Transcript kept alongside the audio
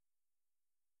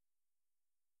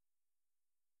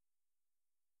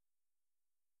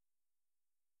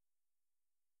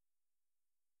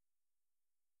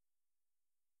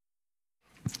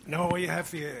Now we have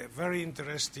very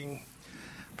interesting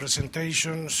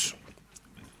presentations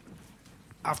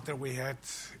after we had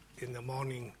in the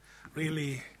morning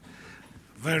really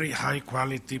very high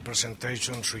quality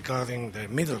presentations regarding the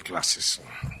middle classes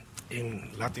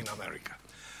in Latin America.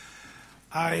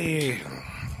 I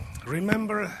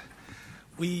remember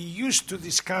we used to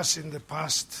discuss in the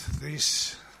past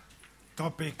these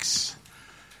topics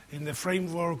in the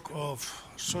framework of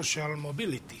social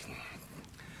mobility.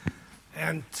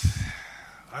 And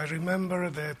I remember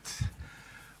that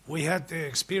we had the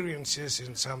experiences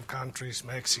in some countries,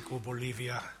 Mexico,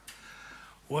 Bolivia,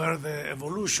 where the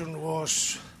evolution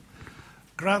was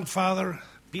grandfather,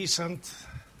 peasant,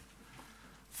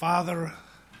 father,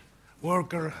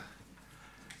 worker,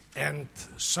 and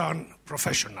son,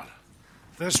 professional.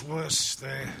 This was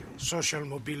the social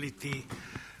mobility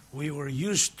we were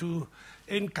used to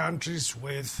in countries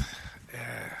with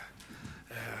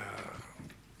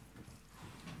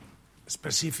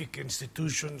specific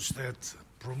institutions that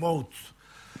promote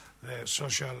the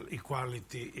social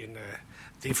equality in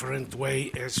a different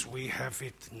way as we have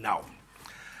it now.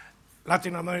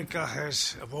 Latin America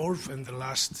has evolved in the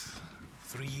last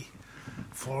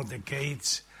 3-4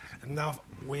 decades, and now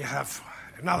we have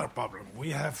another problem.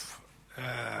 We have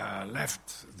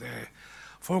left the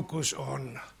focus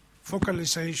on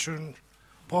focalization,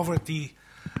 poverty.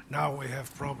 Now we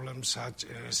have problems such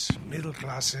as middle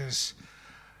classes.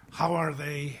 How are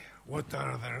they? What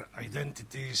are their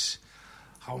identities?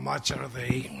 How much are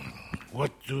they?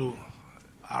 What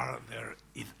are their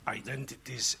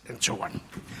identities? And so on.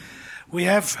 We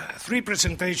have 3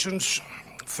 presentations.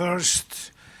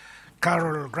 First,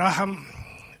 Carol Graham.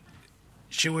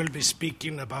 She will be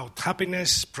speaking about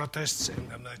happiness, protests,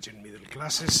 and emerging middle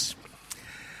classes.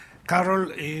 Carol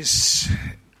is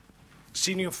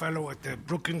senior fellow at the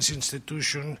Brookings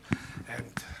Institution,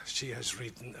 and she has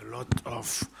written a lot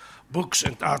of books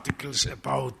and articles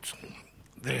about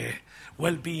the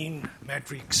well-being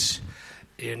metrics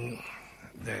in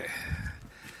the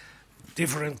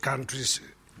different countries,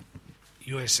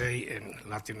 USA and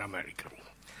Latin America.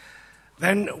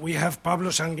 Then we have Pablo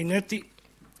Sanguinetti,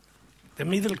 the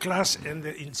middle class and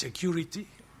the insecurity,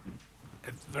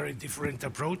 a very different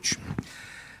approach.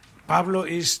 Pablo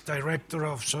is Director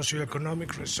of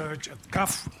Socioeconomic Research at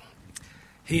CAF.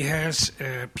 He has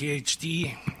a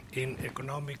PhD in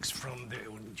economics from the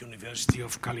University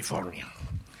of California.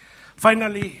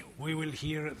 Finally, we will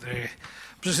hear the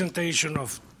presentation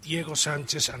of Diego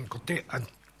Sanchez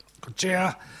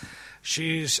Ancochea.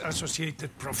 She is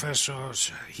Associated Professor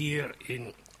here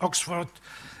in Oxford,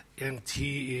 and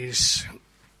he is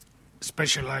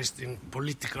specialized in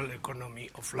political economy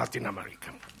of Latin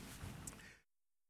America.